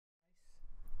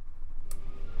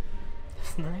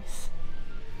nice.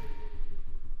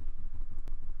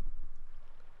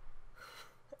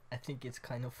 I think it's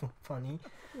kind of funny.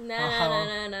 No.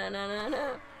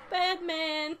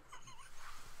 Batman!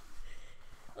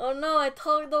 Oh no, I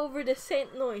talked over the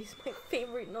scent noise. My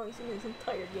favorite noise in this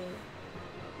entire game.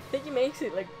 I think he makes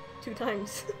it like 2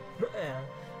 times. Yeah.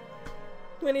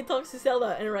 When he talks to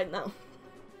Zelda and right now.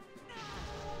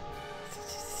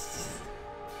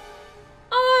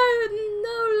 Oh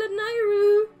no,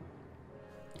 Lanairu!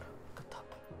 Look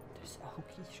up. There's a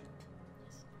hooky shit.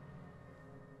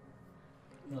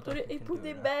 He put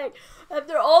it back.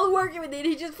 After all working with it,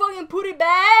 he just fucking put it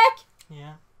back!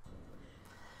 Yeah.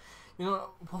 You know,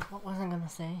 what was I gonna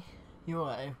say? You know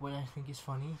what I think is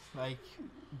funny? Like,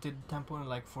 did tempo in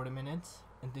like 40 minutes,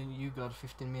 and then you got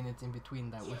 15 minutes in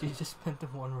between that, what you just spent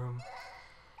in one room.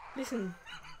 Listen.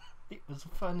 It was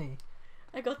funny.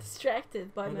 I got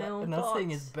distracted by my own I'm thoughts. not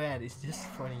saying it's bad, it's just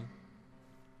funny.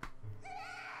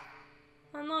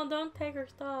 Oh no, don't take her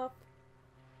stuff.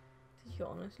 Did you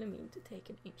honestly mean to take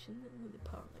an ancient with a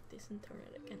power like this and turn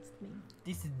it against me?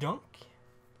 This is dunk?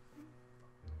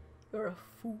 You're a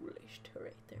foolish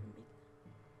traitor, me.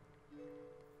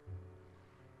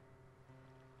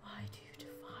 Why do you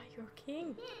defy your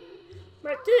king?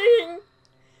 My king!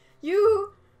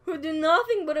 You who do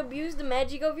nothing but abuse the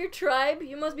magic of your tribe,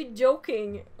 you must be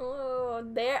joking. Oh,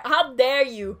 how dare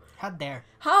you? How dare?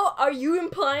 How are you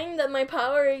implying that my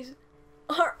powers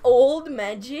are old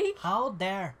magic? How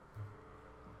dare?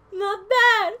 Not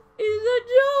that! It's a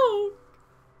joke!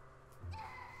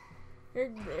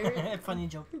 Funny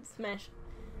joke. Smash.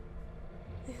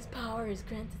 This power is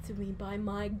granted to me by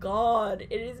my god.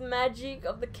 It is magic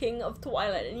of the King of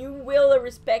Twilight, and you will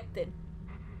respect it.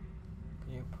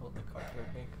 Can you pull the card real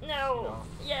quick? No. You know.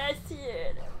 Yeah, I see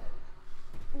it.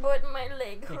 But my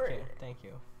leg hurt. Okay, thank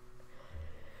you.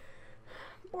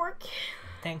 Bork.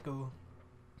 Thank you.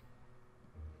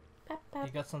 Pap, pap.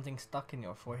 You got something stuck in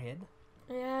your forehead?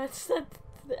 Yeah, it's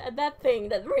that thing,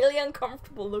 that really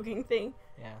uncomfortable looking thing.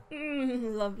 Yeah.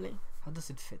 Lovely. How does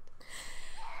it fit?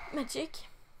 Magic.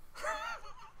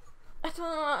 I don't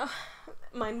know.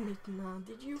 My Midna,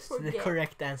 did you forget? The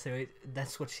correct answer,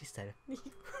 that's what she said.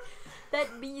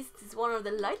 That beast is one of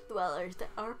the light dwellers that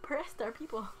oppressed our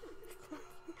people.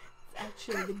 It's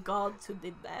actually the gods who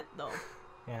did that, though.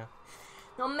 Yeah.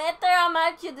 No matter how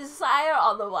much you desire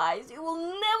otherwise, you will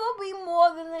never be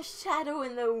more than a shadow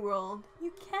in the world.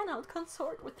 You cannot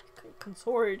consort with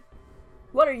consort.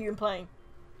 What are you implying?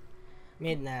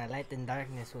 Midnight, light and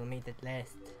darkness will meet at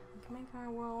last. We can make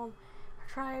our world. Our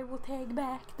tribe will take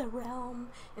back the realm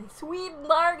and sweep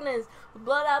darkness will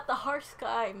blot out the harsh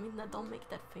sky. Midnight, don't make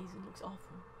that face, it looks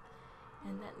awful.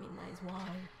 And that Midnight is why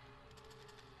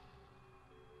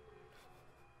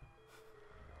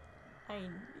I need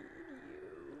you.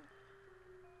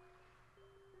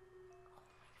 Oh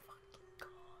my fucking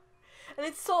god. And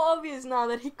it's so obvious now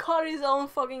that he cut his own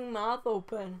fucking mouth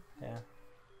open. Yeah.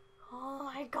 Oh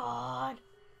my god.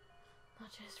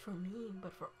 Not just for me,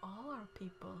 but for all our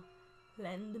people.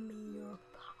 Lend me your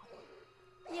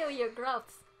power. Your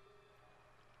growths.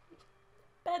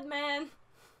 Batman.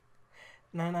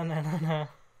 No.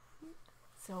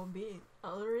 So be it.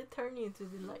 I'll return you to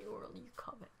the light world you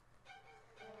covet.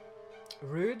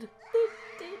 Rude?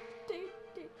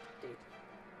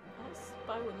 I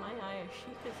spy with my eye a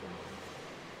sheep is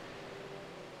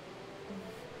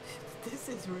in. This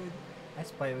is rude. I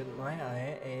spy with my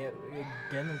eye a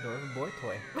Ganondorf boy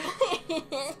toy.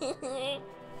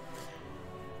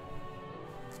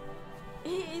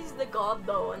 He is the god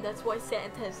though, and that's why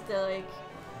Sand has the like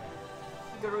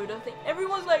Garuda thing.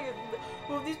 Everyone's like,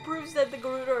 well, this proves that the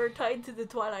Garuda are tied to the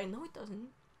Twilight. No, it doesn't.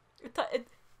 It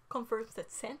confirms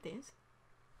that Sand is.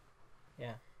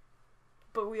 Yeah.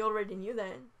 But we already knew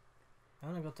that. I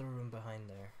wanna go to the room behind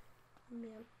there.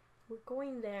 Man, we're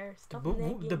going there. Stop The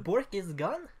nagging. Bork is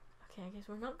gone? Okay, I guess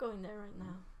we're not going there right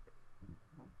now.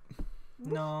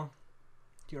 No.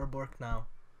 You're a Bork now.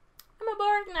 I'm a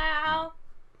Borg now.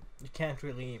 You can't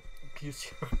really use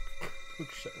your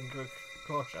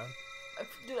caution.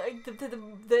 Like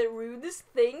the rudest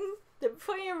thing, the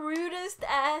fucking rudest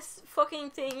ass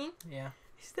fucking thing. Yeah.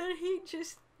 Is that he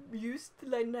just used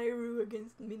like Nairu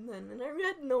against Midnight, and I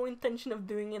had no intention of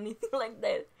doing anything like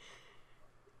that.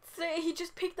 So he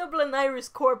just picked up Lanairu's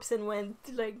corpse and went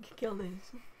to like kill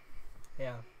this.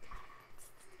 Yeah.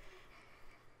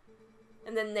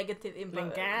 And then negative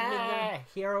impact.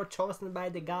 Hero chosen by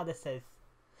the goddesses.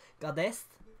 Goddess?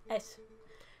 S.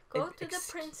 Go to the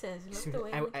princess. Look the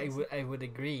way I would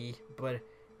agree, but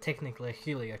technically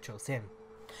Hylia chose him.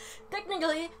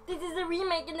 Technically, this is a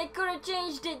remake and they could have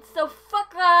changed it, so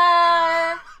fuck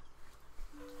her!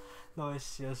 No,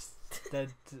 it's just that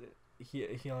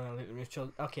he only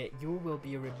chose. Okay, you will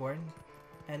be reborn,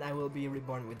 and I will be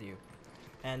reborn with you.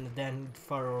 And then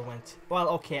Pharaoh went, well,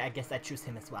 okay, I guess I choose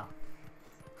him as well.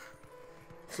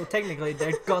 So technically,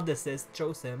 their goddesses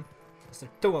chose him. So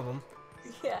 2 of them.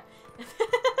 Yeah.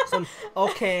 So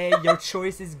okay, your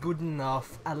choice is good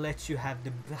enough. I'll let you have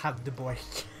the boy.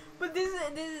 But this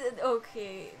is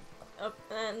okay.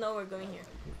 No, we're going here.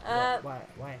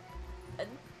 Why?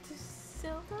 To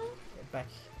Zelda? Back.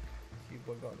 You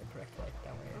were going the correct way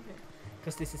down here. Okay.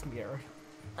 Because this is mirror.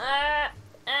 Yeah.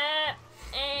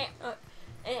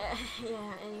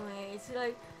 Anyway, it's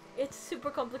like it's super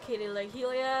complicated. Like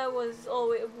Helia was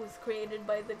created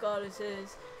by the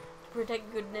goddesses to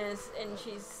protect goodness, and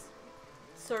she's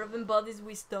sort of embodies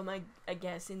wisdom, I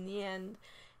guess, in the end.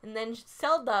 And then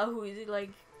Zelda, who is like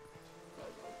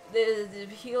the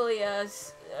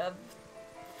Helia's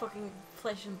fucking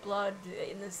flesh and blood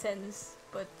in a sense,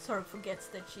 but sort of forgets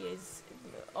that she is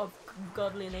of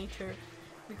godly nature,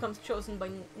 becomes chosen by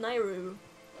Nairu.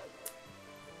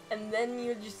 And then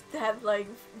you just have like,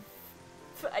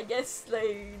 I guess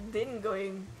like Din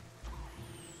going.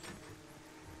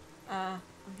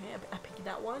 Okay, I picked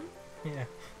that one. Yeah.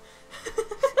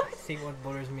 I think what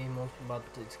bothers me most about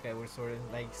the Skyward Sword is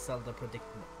like Zelda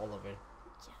predicted all of it,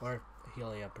 Yes. or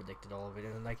Helia predicted all of it,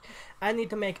 and like I need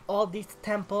to make all these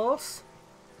temples,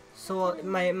 so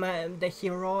the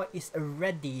hero is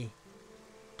ready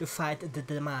to fight the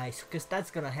demise, because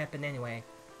that's gonna happen anyway.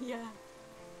 Yeah.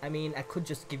 I mean, I could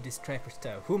just give these trappers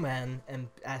to a human and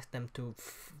ask them to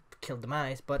kill the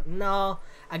mice, but no,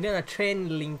 I'm gonna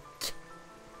train Link.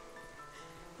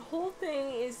 The whole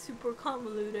thing is super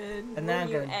convoluted And when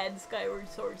you add Skyward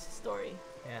Sword's story.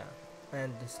 Yeah,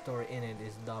 and the story in it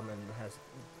is dumb and has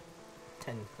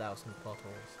 10,000 plot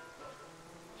holes.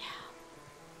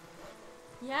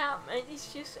 Yeah, and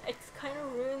it's kind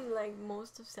of ruined like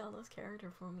most of Zelda's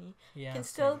character for me. Yeah, You can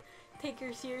still take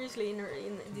her seriously in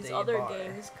these They other are.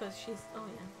 games, because she's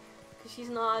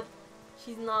not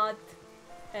she's not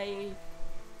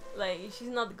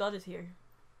the goddess here.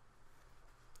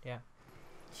 Yeah.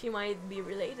 She might be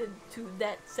related to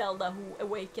that Zelda who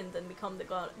awakened and became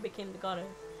the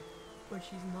goddess, but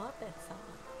she's not that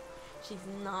Zelda. She's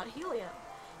not Helia.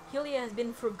 Helia has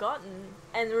been forgotten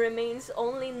and remains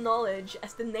only knowledge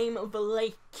as the name of a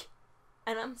lake,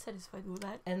 and I'm satisfied with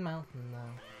that. And mountain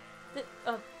now.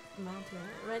 Mountain,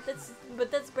 right?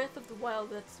 That's Breath of the Wild.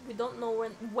 We don't know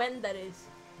when that is.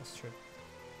 That's true.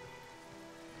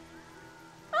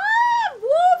 Ah,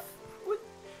 wolf! With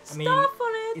I mean, stuff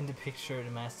on it. In the picture,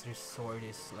 the master's sword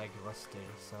is like rusted,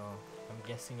 so I'm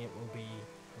guessing it will be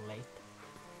late.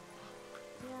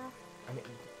 Yeah. I mean,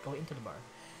 go into the bar.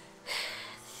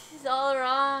 This is all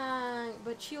wrong,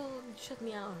 but she'll shut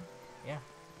me out. Yeah.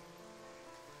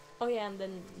 Oh yeah, and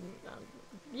then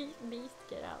beast,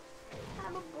 get out.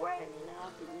 I'm a boy,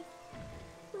 beast.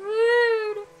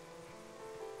 Rude.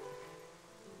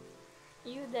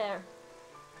 You there?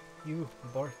 You,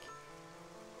 Bork.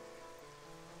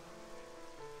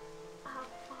 Ah,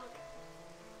 fuck.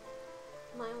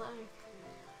 My life.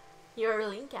 You're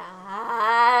Link.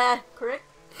 Ah, correct.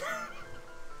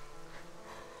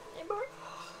 Hey, Bork.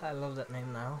 I love that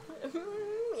name now.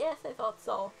 Yes, I thought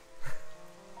so.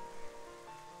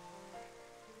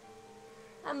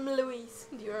 I'm Louise.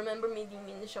 Do you remember meeting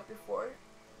me in the shop before?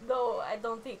 Though I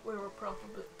don't think we were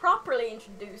properly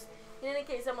introduced. In any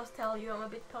case, I must tell you I'm a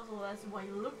bit puzzled as to why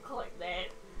you look like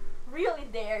that. Really,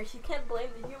 Dares, you can't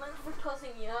blame the humans for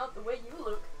tossing you out the way you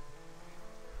look.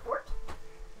 What?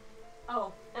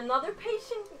 Oh, another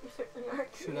patient? You certainly are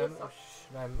Should curious.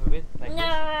 I move it like this?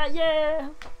 Yeah.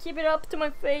 Keep it up to my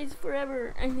face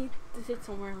forever. I need to sit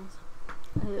somewhere else.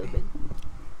 A little bit.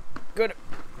 Good.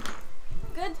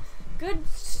 Good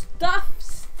stuff,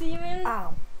 Steven.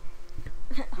 Ow.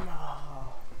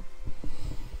 No.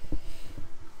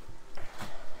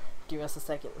 Give us a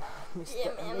second, Mr.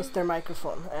 Yeah, man. Mr.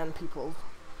 Microphone and people.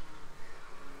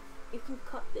 You can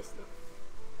cut this now.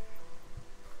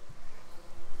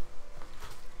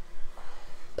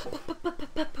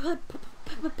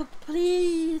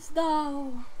 Please,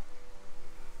 no.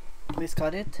 Please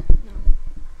cut it. No.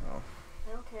 Oh.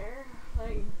 I don't care.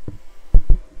 Like.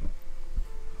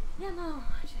 Yeah, no.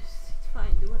 It's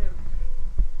fine. Do whatever.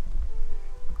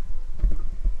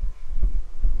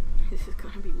 This is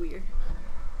gonna be weird.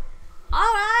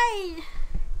 Alright!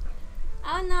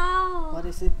 Oh no! What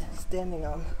is it standing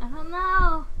on? I don't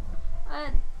know.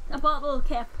 A bottle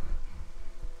cap.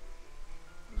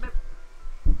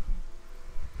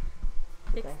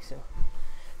 Thanks so.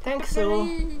 Thanks so.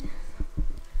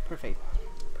 Perfect.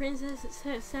 Princess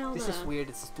Zelda. This is weird.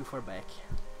 It's too far back.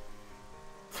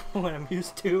 What I'm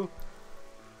used to.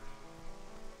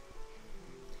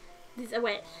 this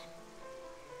away.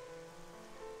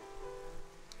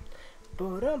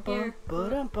 Ba-dum-bum, Here,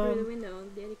 ba-dum-bum. through the window.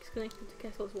 The attic is connected to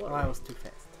castle's Oh, waterway. I was too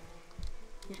fast.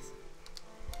 Yes.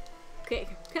 Okay,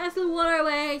 castle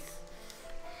waterways.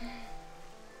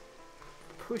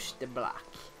 Push the block.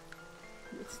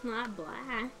 It's not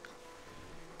black.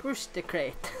 Push the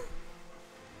crate.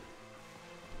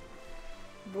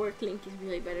 Link is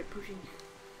really bad at pushing.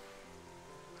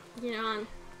 Get on.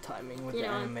 Timing with Get the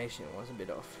on. animation was a bit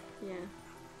off. Yeah.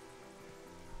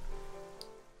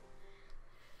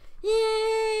 Yeah.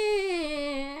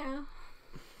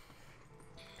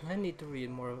 I need to read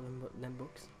more of them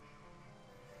books.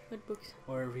 What books?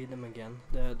 Or read them again.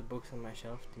 The books on my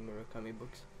shelf, the Murakami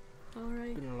books.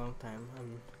 Alright. It's been a long time.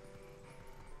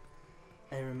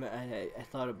 I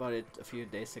thought about it a few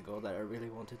days ago that I really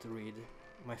wanted to read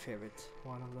my favorite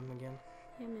one of them again.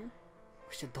 Yeah, man.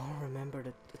 Which I don't remember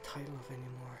the title of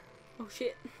anymore. Oh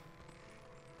shit.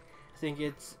 I think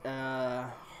it's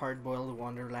Hard-Boiled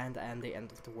Wonderland and the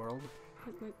End of the World.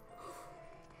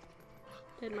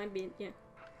 That might be it, yeah.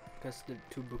 Because the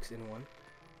two books in one.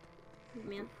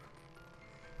 Man.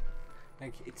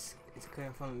 Like it's kind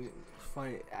of funny.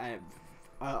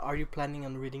 Are you planning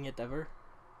on reading it ever?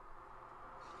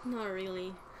 Not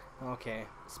really. Okay.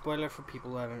 Spoiler for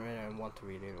people who haven't read it and want to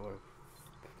read it or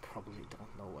probably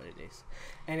don't know what it is.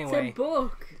 Anyway, It's a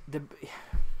book.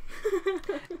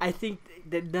 I think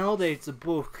that now that it's a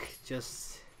book,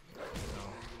 just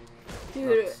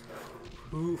Dude.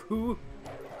 who?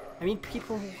 I mean,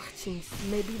 people watching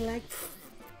maybe like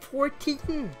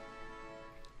 14,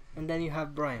 and then you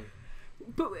have Brian.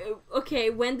 But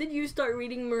okay, when did you start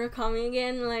reading Murakami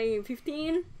again? Like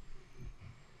 15?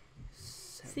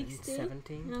 16?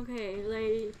 17. Okay,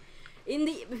 like in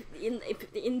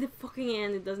the fucking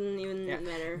end, it doesn't even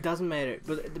matter. It doesn't matter,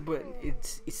 but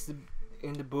it's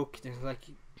in the book. There's like,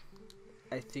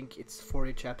 I think it's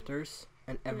 40 chapters,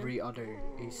 and every other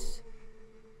is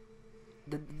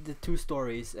the two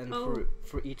stories, and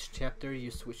for each chapter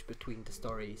you switch between the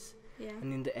stories. Yeah.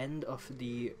 And in the end of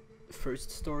the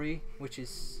first story, which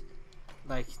is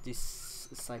like this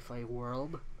sci-fi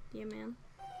world. Yeah, man.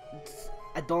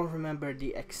 I don't remember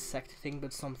the exact thing,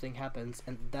 but something happens,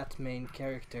 and that main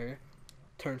character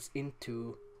turns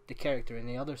into the character in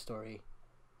the other story,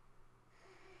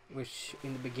 which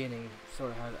in the beginning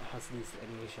sort of has this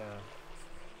amnesia.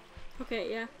 Okay,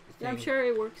 yeah. Thing. I'm sure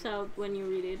it works out when you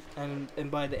read it. And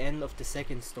by the end of the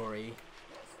second story,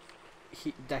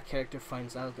 that character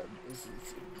finds out that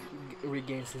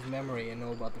regains his memory and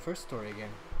know about the first story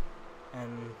again,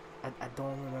 and I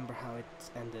don't remember how it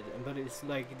ended, but it's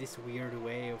like this weird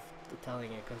way of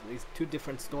telling it, because it's two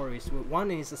different stories. One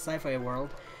is a sci-fi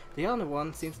world, the other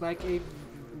one seems like a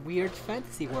weird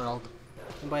fantasy world,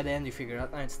 and by the end you figure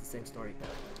out it's the same story.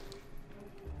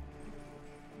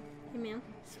 Hey, man.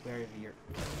 It's very weird.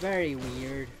 Very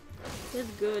weird.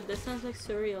 That's good. That sounds like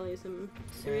surrealism.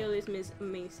 Surrealism is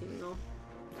amazing, though.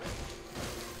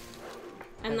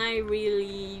 And I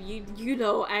really, you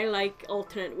know, I like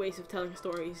alternate ways of telling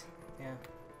stories. Yeah.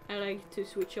 I like to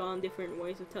switch on different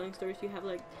ways of telling stories. You have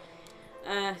like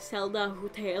Zelda, who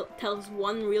tells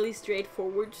one really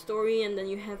straightforward story, and then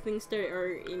you have things that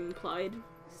are implied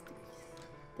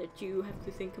that you have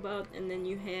to think about, and then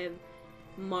you have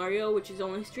Mario, which is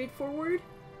only straightforward.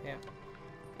 Yeah.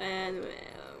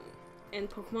 And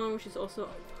Pokemon, which is also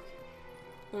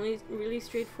only really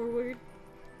straightforward.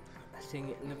 I think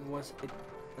it was it.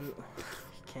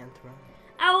 He can't run.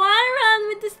 I wanna run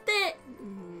with the stick.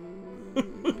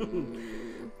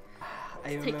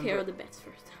 Take care of the bets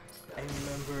first. I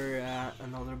remember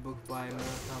another book by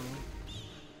Murakami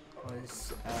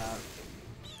was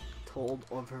told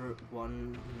over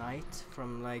one night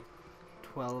from like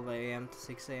 12 a.m. to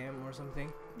 6 a.m. or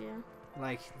something. Yeah.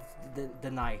 Like the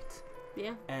night.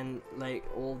 Yeah. And like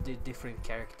all the different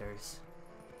characters,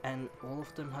 and all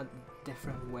of them had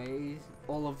different ways.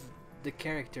 All of the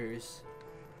characters,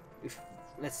 if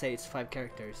let's say it's 5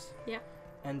 characters. Yeah.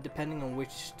 And depending on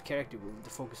which character the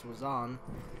focus was on,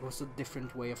 it was a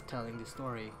different way of telling the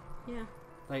story. Yeah.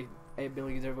 Like, I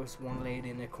believe there was one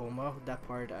lady in a coma. That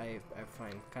part I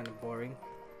find kind of boring.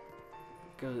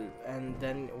 And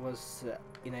then it was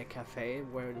in a cafe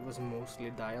where it was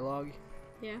mostly dialogue.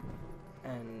 Yeah.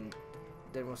 And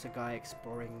there was a guy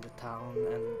exploring the town,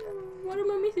 and what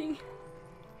am I missing?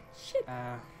 Shit.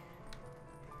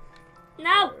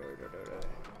 No!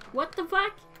 What the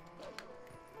fuck?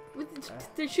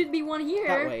 There should be one here.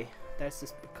 That way. There's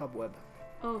this cobweb.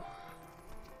 Oh.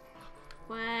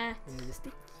 What? You need a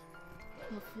stick.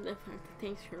 Oh, for the fact.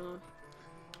 Thanks, Sherlock.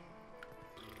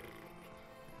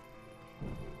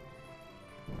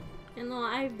 You know,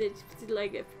 I did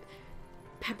like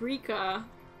Paprika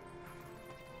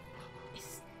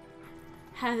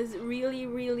has really,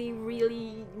 really,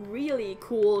 really, really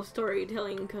cool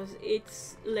storytelling because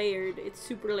it's layered. It's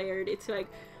super layered. It's like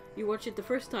you watch it the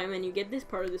first time and you get this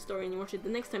part of the story, and you watch it the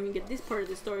next time you get this part of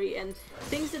the story, and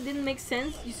things that didn't make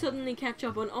sense you suddenly catch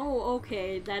up on. Oh,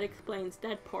 okay, that explains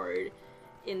that part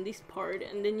in this part,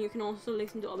 and then you can also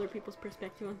listen to other people's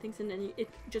perspective on things, and then it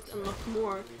just unlocks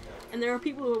more. And there are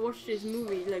people who watch this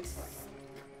movie like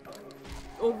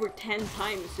over 10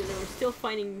 times and are still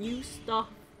finding new stuff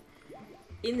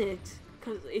in it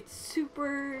because it's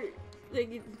super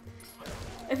like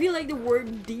I feel like the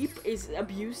word deep is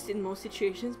abused in most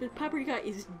situations, but Paprika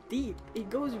is deep. It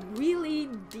goes really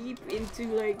deep into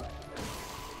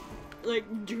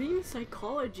like dream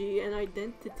psychology and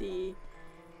identity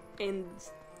and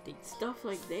stuff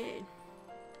like that.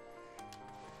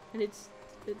 And it's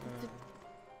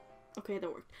okay,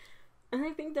 that worked. And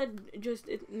I think that just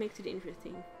it makes it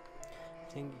interesting.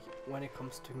 I think when it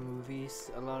comes to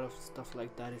movies, a lot of stuff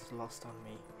like that is lost on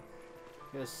me.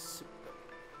 Because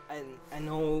I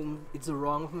know it's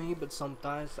wrong of me, but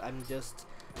sometimes I'm just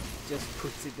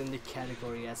puts it in the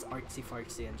category as artsy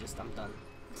fartsy and just I'm done.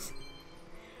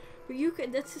 But you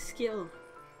could, that's a skill.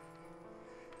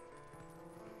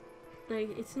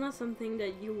 Like, it's not something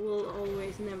that you will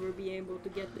always never be able to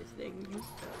get this thing. You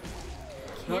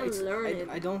can't learn it.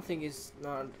 I don't think it's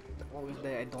not always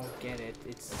that I don't get it.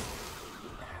 It's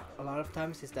a lot of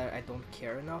times it's that I don't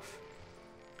care enough,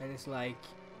 and it's like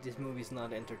this movie's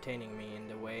not entertaining me in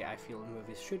the way I feel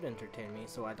movies should entertain me,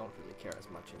 so I don't really care as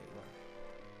much anymore.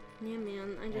 Yeah,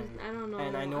 man. I don't know.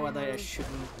 And I know that I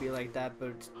shouldn't be like that,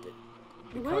 but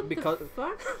because the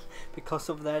fuck? because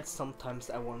of that, sometimes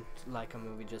I won't like a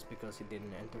movie just because it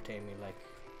didn't entertain me like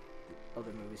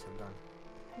other movies have done.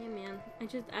 Yeah, man. I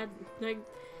just add like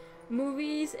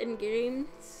movies and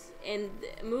games and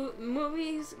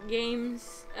movies,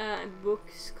 games,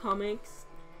 books, comics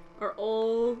are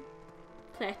all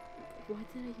why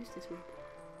did I use this word?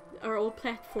 Are all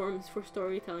platforms for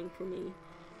storytelling for me,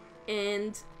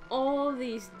 and all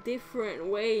these different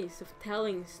ways of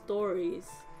telling stories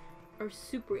are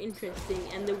super interesting,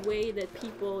 and the way that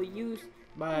people use.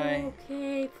 Bye.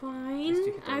 Okay, fine.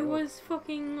 I was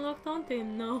fucking locked onto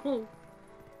him. No.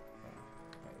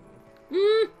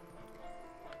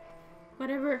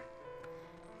 Whatever.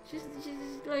 Just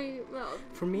like, well.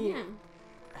 For me, yeah.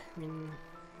 I mean,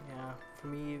 yeah. For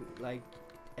me, like,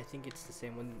 I think it's the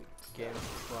same with games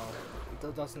as well.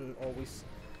 It doesn't always.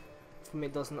 For me,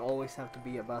 it doesn't always have to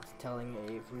be about telling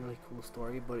a really cool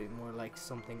story, but it more like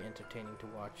something entertaining to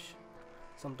watch.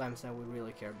 Sometimes I would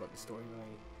really care about the story.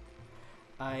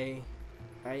 Like,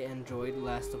 I enjoyed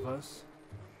Last of Us,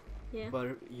 Yeah.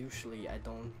 but usually I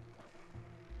don't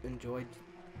enjoy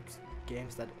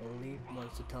games that only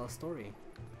wants to tell a story.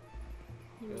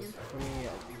 Because for me,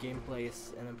 gameplay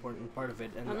is an important part of it,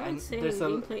 and I'm not saying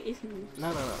gameplay isn't.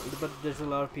 No, but there's a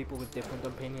lot of people with different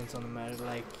opinions on the matter.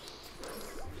 Like,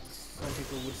 some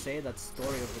people would say that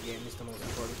story of the game is the most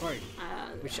important part,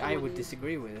 which I would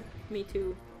disagree with. Me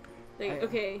too. Like,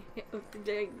 okay,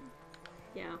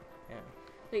 yeah.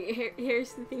 Like,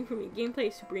 here's the thing for me: gameplay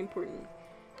is super important,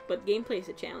 but gameplay is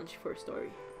a challenge for a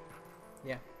story.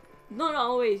 Yeah. Not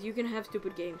always. You can have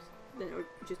stupid games, or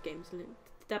just games.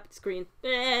 Tap the screen.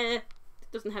 It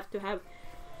doesn't have to have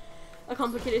a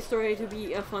complicated story to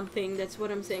be a fun thing. That's what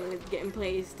I'm saying with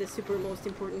gameplay is the super most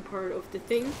important part of the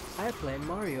thing. I play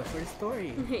Mario for the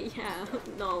story. Yeah,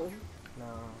 no.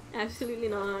 No. Absolutely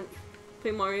not.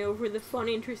 Play Mario for the fun,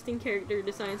 interesting character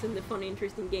designs and the fun,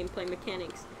 interesting gameplay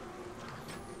mechanics.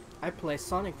 I play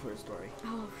Sonic for a story.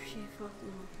 Oh shit, fuck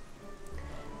no.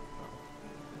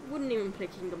 Wouldn't even play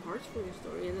Kingdom Hearts for a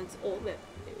story, and that's all that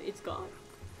it's got.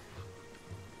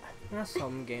 There's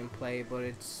some gameplay, but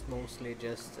it's mostly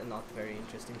just a not very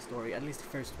interesting story. At least the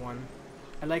first one.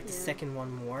 I like the second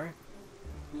one more.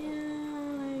 Yeah,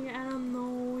 like, I don't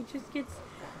know. It just gets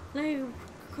like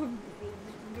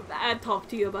I talked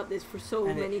to you about this for so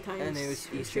many times. And it was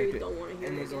I'm easier sure you to, don't want to hear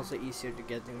and it it's again. also easier to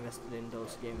get invested in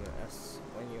those games as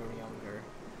when you're younger.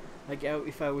 Like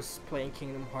if I was playing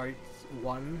Kingdom Hearts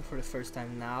 1 for the first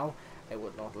time now, I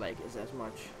would not like it as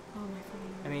much. Oh my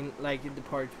god. I mean, like the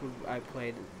part I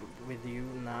played with you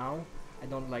now, I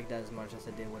don't like that as much as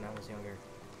I did when I was younger.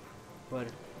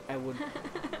 But I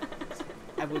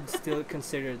would still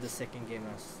consider the second game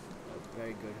as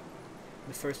very good.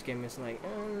 The first game is like,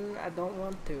 I don't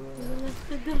want to. Left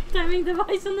the timing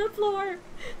device on the floor.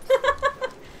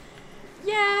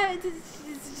 Yeah,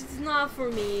 it's not for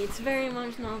me. It's very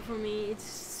much not for me. It's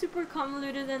super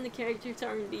convoluted and the characters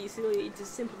aren't easily to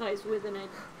sympathize with, and I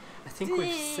think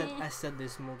I said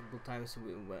this multiple times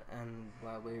and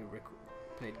while we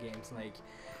played games. Like,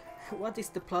 what is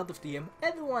the plot of the game?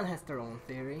 Everyone has their own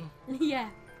theory. Yeah.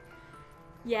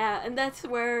 Yeah, and that's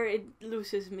where it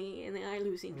loses me, and I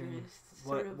lose interest.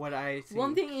 sort of. What I think,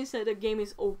 one thing is that the game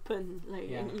is open, like,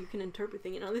 and you can interpret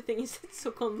things. Another thing is it's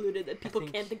so convoluted that people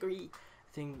can't agree.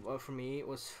 I think for me it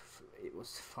was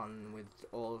fun with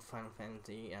all Final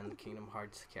Fantasy and Kingdom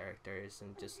Hearts characters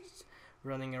and just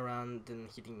running around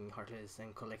and hitting heartless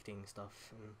and collecting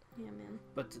stuff. And yeah, man.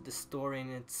 But the story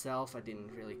in itself, I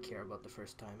didn't really care about the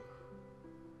first time.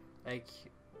 Like,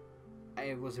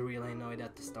 I was really annoyed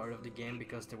at the start of the game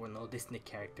because there were no Disney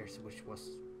characters, which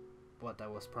was what I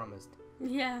was promised.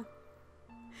 Yeah.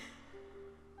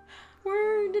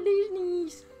 Where are the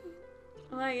Disneys?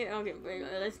 Like, okay,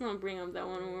 let's not bring up that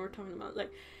one when we're talking about,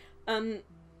 like,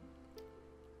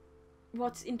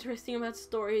 what's interesting about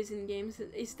stories in games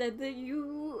is that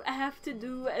you have to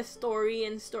do a story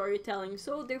and storytelling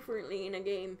so differently in a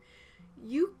game.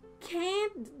 You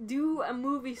can't do a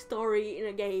movie story in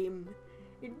a game.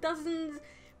 It doesn't...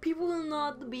 People will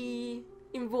not be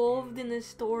involved in a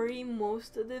story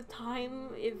most of the time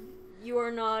if you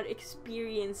are not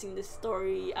experiencing the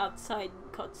story outside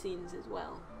cutscenes as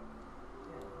well.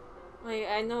 Like,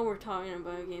 I know we're talking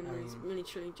about a game that's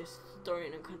literally just story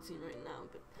and a cutscene right now,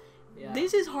 but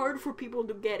this is hard for people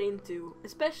to get into,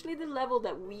 especially the level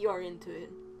that we are into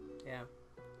it. Yeah.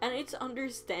 And it's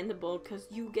understandable because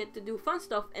you get to do fun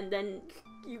stuff and then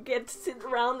you get to sit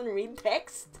around and read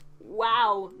text.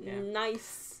 Wow,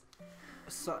 nice.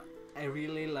 So I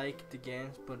really like the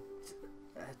games, but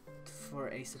for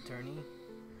Ace Attorney,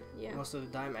 most of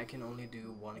the time I can only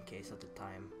do one case at a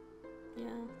time. Yeah.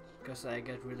 Because I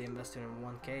get really invested in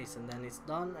one case and then it's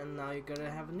done and now you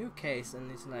gotta have a new case and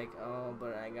it's like, oh,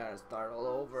 but I gotta start all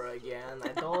over again. I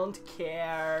don't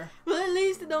care. Well, at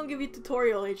least they don't give you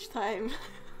tutorial each time.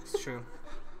 It's true.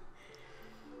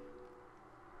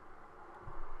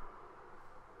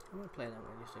 I wanna play that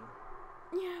one, you think?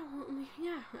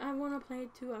 I wanna play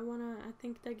it too. I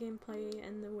think the gameplay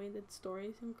and the way that story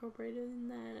is incorporated in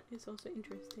that is also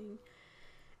interesting.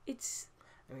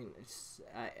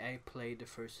 I played the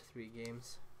first 3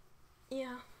 games.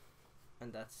 Yeah.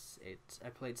 And that's it. I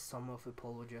played some of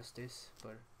Apollo Justice,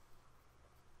 but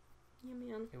yeah,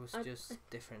 man. It was just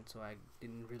different, so I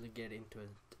didn't really get into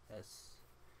it as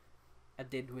I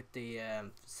did with the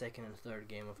second and third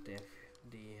game of the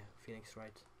Phoenix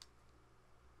Wright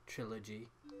trilogy.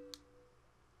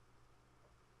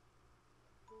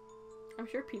 I'm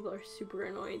sure people are super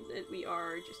annoyed that we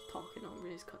are just talking over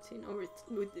this cutscene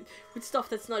with stuff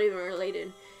that's not even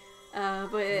related.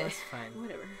 But that's fine.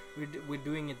 Whatever. We're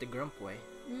doing it the Grump way.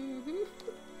 Mm-hmm.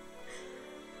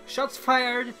 Shots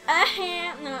fired! Much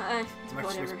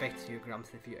whatever. respect to you,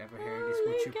 Grumps, if you ever hear this,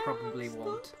 which you probably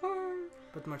won't.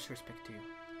 But much respect to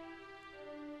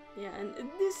you. Yeah, and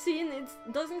this scene, it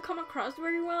doesn't come across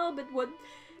very well, but what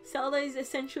Zelda is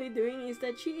essentially doing is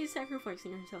that she is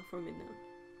sacrificing herself for Midna.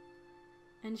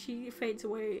 And she fades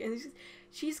away, and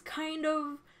she's kind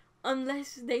of,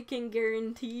 unless they can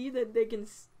guarantee that they can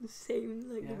save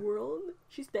the world,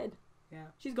 she's dead. Yeah.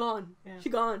 She's gone. Yeah.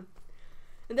 She's gone.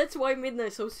 And that's why Midna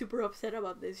is so super upset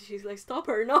about this. She's like, stop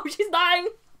her. No, she's dying.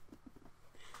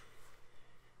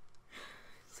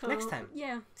 So, next time.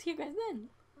 Yeah, see you guys then.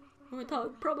 We'll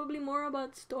talk probably more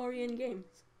about story and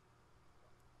games.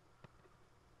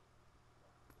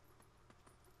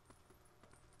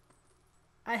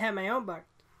 I have my own bar.